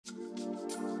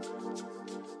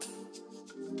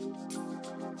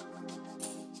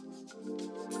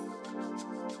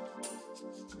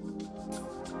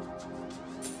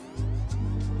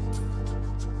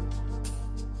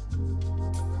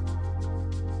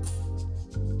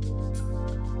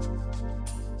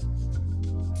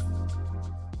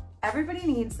Everybody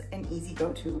needs an easy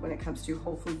go-to when it comes to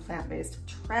whole food plant-based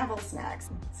travel snacks.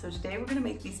 So today we're gonna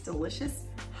make these delicious,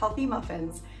 healthy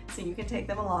muffins so you can take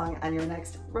them along on your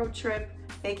next road trip,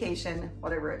 vacation,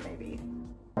 whatever it may be.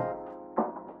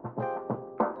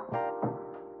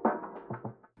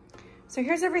 So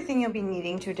here's everything you'll be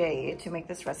needing today to make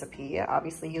this recipe.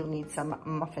 Obviously you'll need some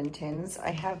muffin tins. I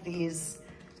have these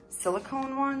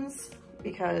silicone ones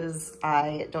because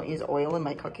I don't use oil in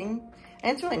my cooking.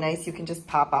 And it's really nice, you can just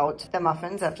pop out the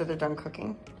muffins after they're done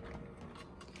cooking.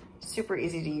 Super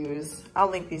easy to use. I'll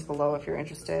link these below if you're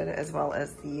interested, as well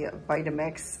as the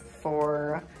Vitamix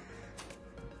for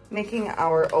making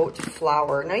our oat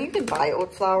flour. Now you can buy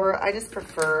oat flour, I just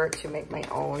prefer to make my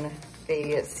own.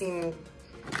 They seem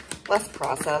less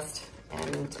processed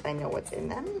and I know what's in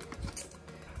them.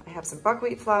 I have some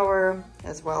buckwheat flour,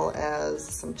 as well as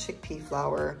some chickpea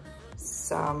flour,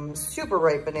 some super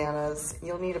ripe bananas.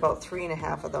 You'll need about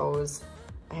 3.5 of those.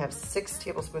 I have 6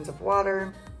 tablespoons of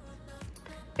water,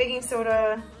 baking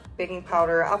soda, baking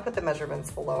powder. I'll put the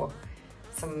measurements below.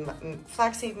 Some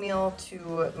flaxseed meal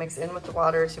to mix in with the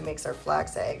water to make our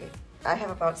flax egg. I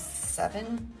have about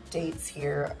 7 dates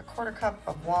here, 1/4 cup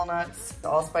of walnuts,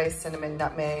 allspice, cinnamon,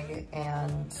 nutmeg,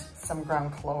 and some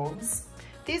ground cloves.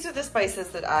 These are the spices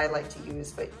that I like to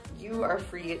use, but you are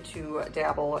free to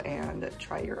dabble and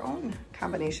try your own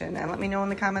combination. And let me know in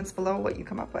the comments below what you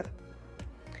come up with.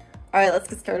 All right, let's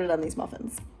get started on these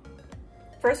muffins.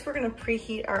 First, we're gonna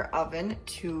preheat our oven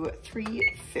to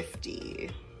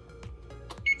 350.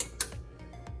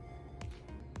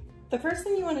 The first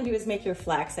thing you wanna do is make your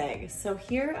flax egg. So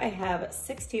here I have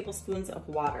 6 tablespoons of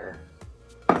water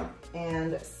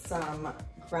and some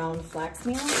ground flax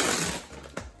meal.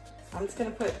 I'm just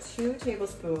gonna put 2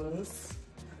 tablespoons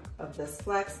of this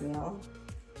flax meal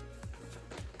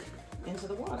into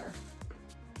the water.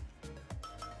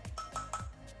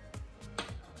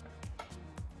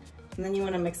 And then you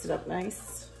wanna mix it up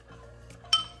nice.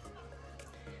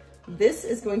 This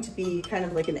is going to be kind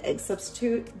of like an egg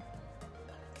substitute,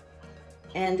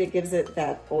 and it gives it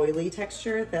that oily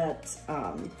texture that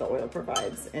the oil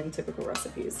provides in typical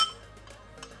recipes.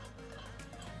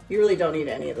 You really don't need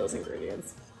any of those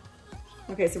ingredients.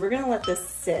 Okay, so we're gonna let this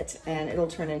sit and it'll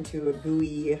turn into a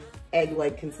gooey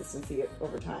egg-like consistency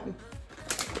over time.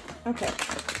 Okay,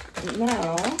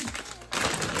 now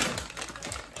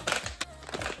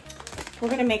we're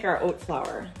gonna make our oat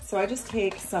flour. So I just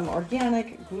take some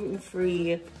organic,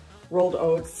 gluten-free rolled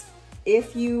oats.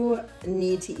 If you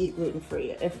need to eat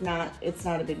gluten-free, if not, it's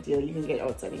not a big deal. You can get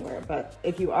oats anywhere, but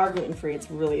if you are gluten-free,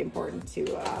 it's really important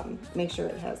to make sure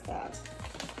it has that.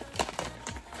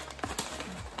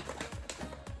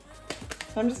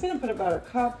 So I'm just gonna put about 1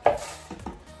 cup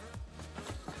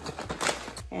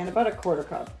and about 1/4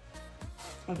 cup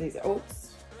of these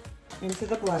oats into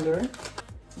the blender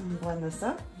and blend this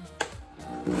up.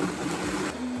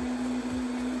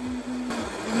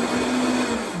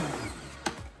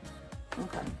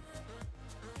 Okay.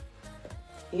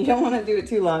 You don't wanna do it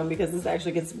too long because this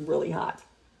actually gets really hot.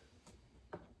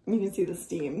 You can see the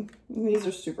steam. These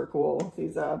are super cool,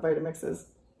 these Vitamixes.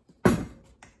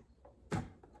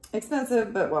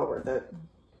 Expensive, but well worth it.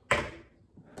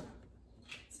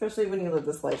 Especially when you live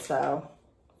this lifestyle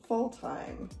full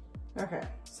time. Okay,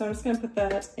 so I'm just gonna put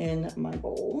that in my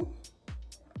bowl,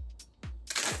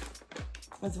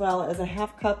 as well as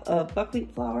 1/2 cup of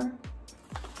buckwheat flour,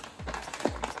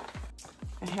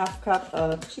 1/2 cup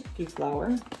of chickpea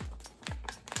flour,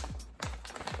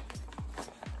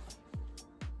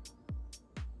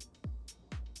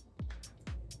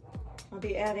 I'll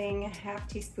be adding 1/2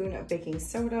 teaspoon of baking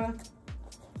soda.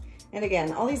 And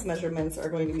again, all these measurements are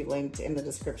going to be linked in the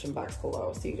description box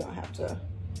below, so you don't have to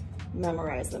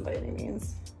memorize them by any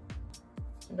means.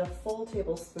 And a full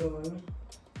tablespoon,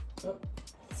 oh,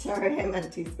 sorry, I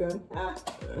meant teaspoon.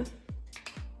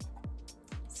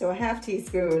 So a 1/2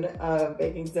 teaspoon of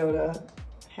baking soda,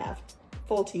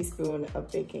 full teaspoon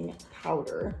of baking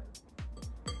powder.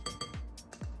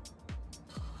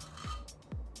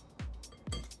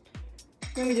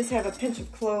 Then we just have a pinch of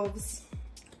cloves,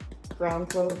 ground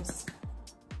cloves.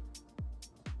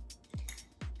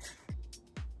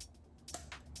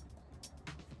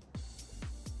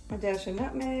 A dash of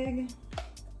nutmeg,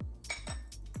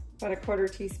 about 1/4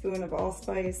 teaspoon of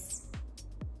allspice,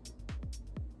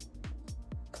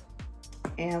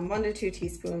 and 1 to 2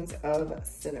 teaspoons of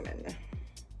cinnamon.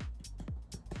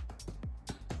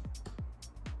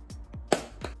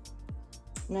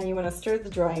 Now you want to stir the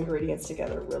dry ingredients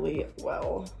together really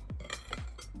well.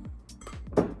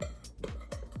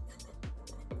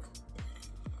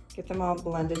 Get them all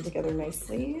blended together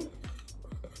nicely.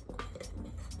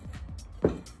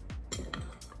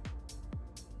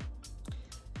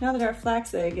 Now that our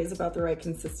flax egg is about the right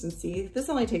consistency, this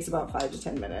only takes about 5 to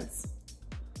 10 minutes.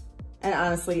 And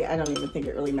honestly, I don't even think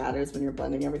it really matters when you're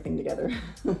blending everything together.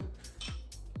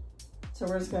 So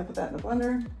we're just gonna put that in the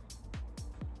blender.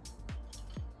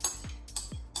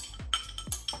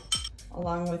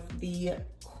 Along with the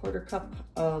 1/4 cup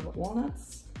of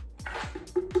walnuts.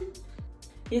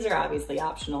 These are obviously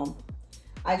optional.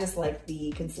 I just like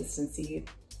the consistency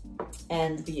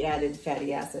and the added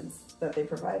fatty acids that they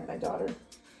provide my daughter.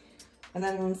 And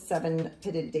then 7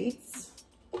 pitted dates.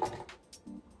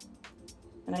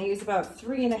 And I use about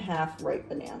 3½ ripe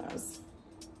bananas.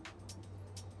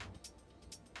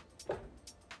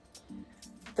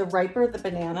 The riper the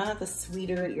banana, the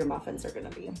sweeter your muffins are gonna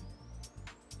be.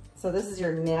 So this is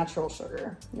your natural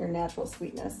sugar, your natural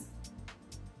sweetness.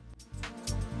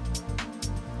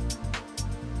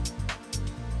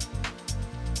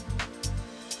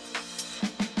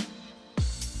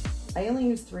 I only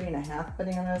use 3½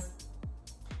 bananas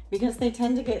because they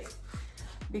tend to get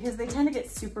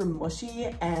super mushy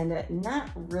and not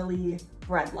really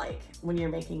bread-like when you're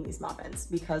making these muffins.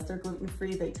 Because they're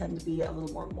gluten-free, they tend to be a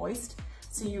little more moist.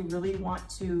 So you really want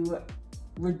to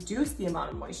reduce the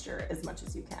amount of moisture as much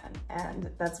as you can. And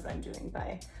that's what I'm doing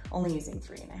by only using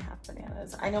 3½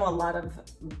 bananas. I know a lot of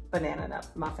banana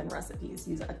muffin recipes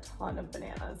use a ton of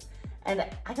bananas. And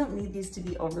I don't need these to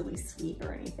be overly sweet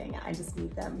or anything. I just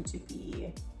need them to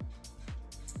be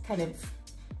kind of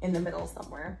in the middle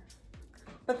somewhere.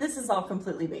 But this is all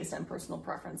completely based on personal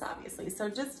preference, obviously. So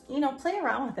just, you know, play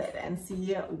around with it and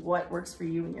see what works for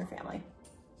you and your family.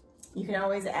 You can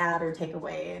always add or take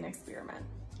away and experiment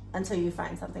until you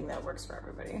find something that works for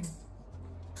everybody.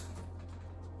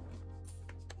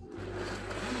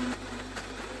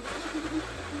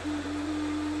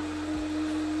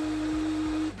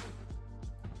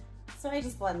 So I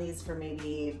just blend these for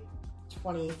maybe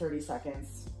 20-30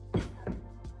 seconds.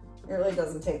 It really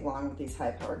doesn't take long with these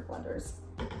high-powered blenders.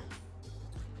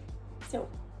 So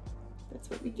that's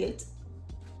what we get.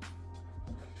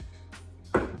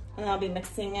 And I'll be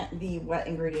mixing the wet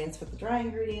ingredients with the dry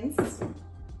ingredients.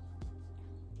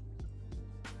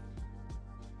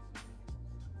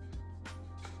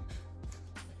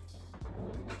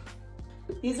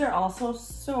 These are also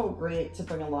so great to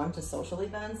bring along to social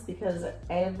events because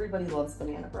everybody loves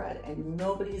banana bread and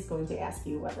nobody's going to ask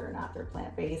you whether or not they're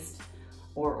plant-based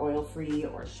or oil-free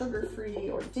or sugar-free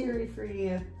or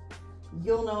dairy-free.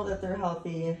 You'll know that they're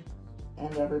healthy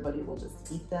and everybody will just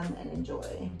eat them and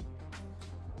enjoy.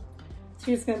 So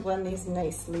you're just gonna blend these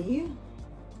nicely.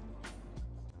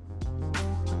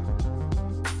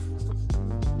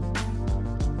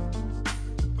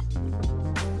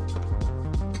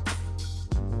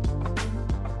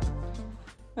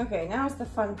 Okay, now is the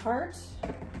fun part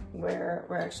where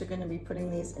we're actually going to be putting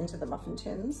these into the muffin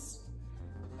tins.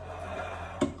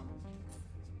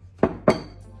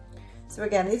 So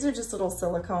again, these are just little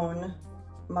silicone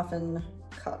muffin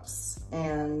cups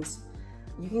and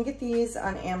you can get these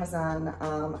on Amazon.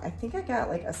 I think I got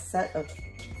like a set of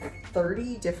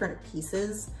 30 different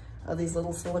pieces of these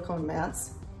little silicone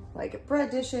mats, like bread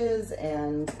dishes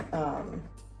and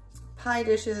pie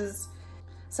dishes.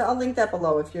 So I'll link that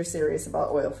below if you're serious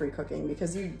about oil-free cooking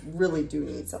because you really do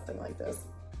need something like this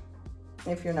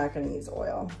if you're not going to use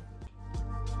oil.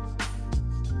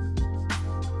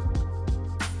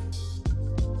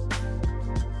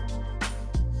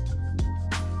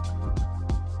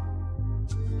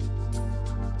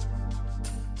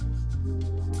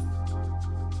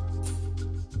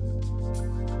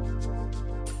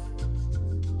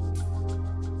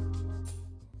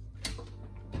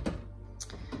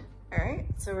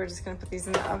 So we're just gonna put these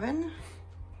in the oven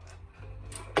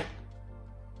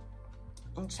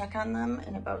and check on them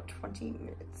in about 20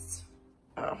 minutes.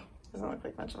 Oh, doesn't look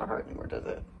like much of a heart anymore, does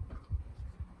it?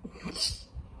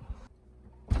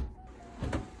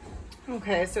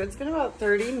 Okay, so it's been about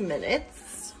 30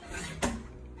 minutes.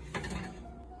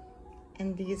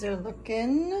 And these are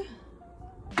looking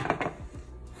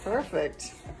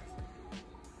perfect.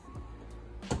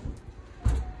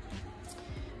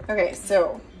 Okay,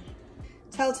 so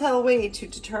telltale way to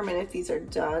determine if these are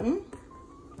done.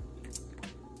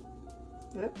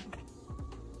 Yep.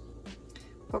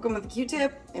 Poke them with a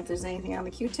Q-tip. If there's anything on the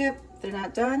Q-tip, they're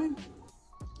not done.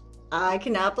 I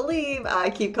cannot believe I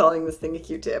keep calling this thing a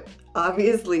Q-tip.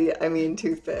 Obviously, I mean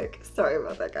toothpick. Sorry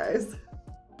about that, guys.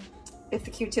 If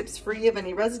the Q-tip's free of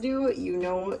any residue, you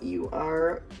know you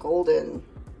are golden.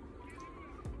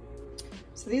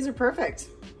 So these are perfect.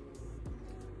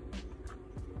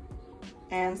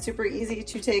 And super easy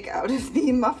to take out of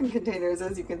the muffin containers,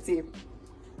 as you can see.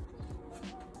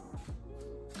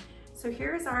 So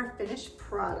here's our finished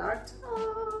product.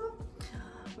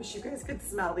 Wish you guys could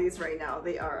smell these right now.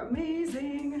 They are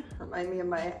amazing. Remind me of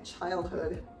my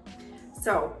childhood.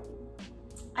 So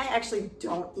I actually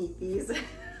don't eat these.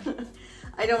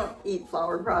 I don't eat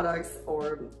flour products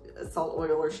or salt,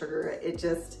 oil, or sugar. It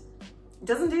just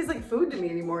doesn't taste like food to me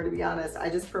anymore, to be honest.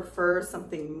 I just prefer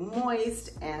something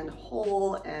moist and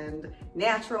whole and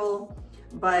natural.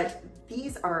 But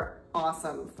these are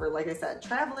awesome for, like I said,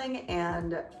 traveling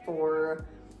and for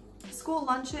school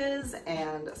lunches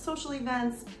and social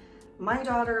events. My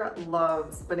daughter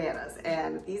loves bananas,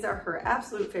 and these are her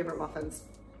absolute favorite muffins.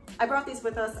 I brought these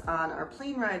with us on our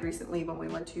plane ride recently when we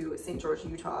went to St. George,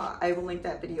 Utah. I will link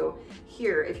that video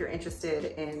here if you're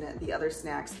interested in the other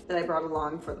snacks that I brought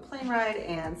along for the plane ride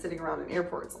and sitting around in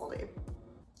airports all day.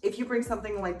 If you bring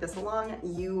something like this along,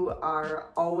 you are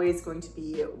always going to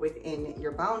be within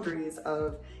your boundaries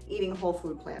of eating whole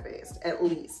food plant-based, at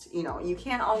least. You know, you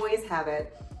can't always have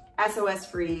it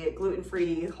SOS-free,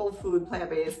 gluten-free, whole food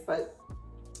plant-based, but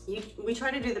we try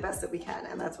to do the best that we can,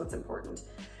 and that's what's important.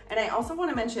 And I also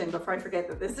want to mention, before I forget,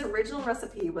 that this original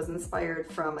recipe was inspired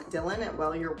from Dylan at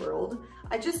Well Your World.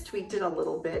 I just tweaked it a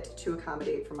little bit to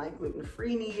accommodate for my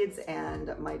gluten-free needs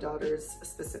and my daughter's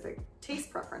specific taste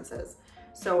preferences.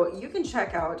 So you can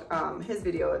check out his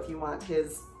video if you want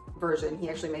his version. He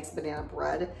actually makes banana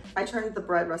bread. I turned the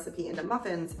bread recipe into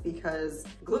muffins because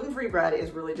gluten-free bread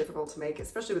is really difficult to make,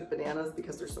 especially with bananas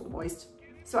because they're so moist.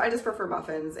 So I just prefer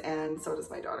muffins, and so does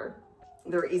my daughter.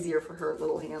 They're easier for her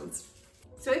little hands.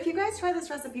 So if you guys try this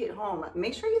recipe at home,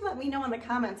 make sure you let me know in the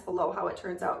comments below how it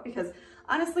turns out, because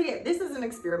honestly, this is an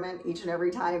experiment each and every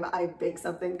time I bake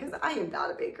something, because I am not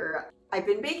a baker. I've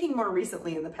been baking more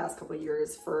recently in the past couple of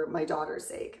years for my daughter's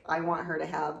sake. I want her to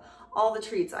have all the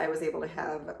treats I was able to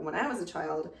have when I was a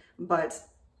child, but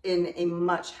in a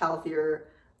much healthier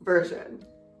version.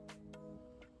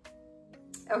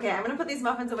 Okay, I'm gonna put these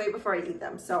muffins away before I eat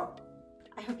them. So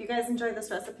I hope you guys enjoyed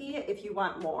this recipe. If you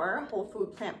want more whole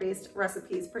food plant-based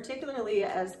recipes, particularly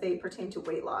as they pertain to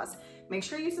weight loss, make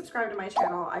sure you subscribe to my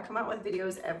channel. I come out with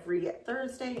videos every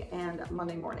Thursday and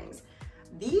Monday mornings.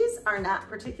 These are not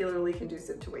particularly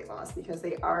conducive to weight loss because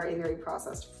they are a very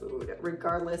processed food.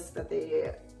 Regardless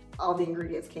that all the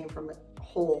ingredients came from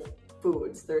whole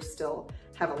foods, they're still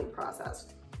heavily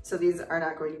processed. So these are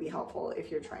not going to be helpful if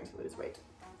you're trying to lose weight.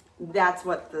 That's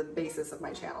what the basis of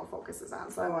my channel focuses on,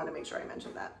 so I wanted to make sure I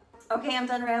mentioned that. Okay, I'm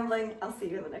done rambling. I'll see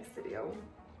you in the next video.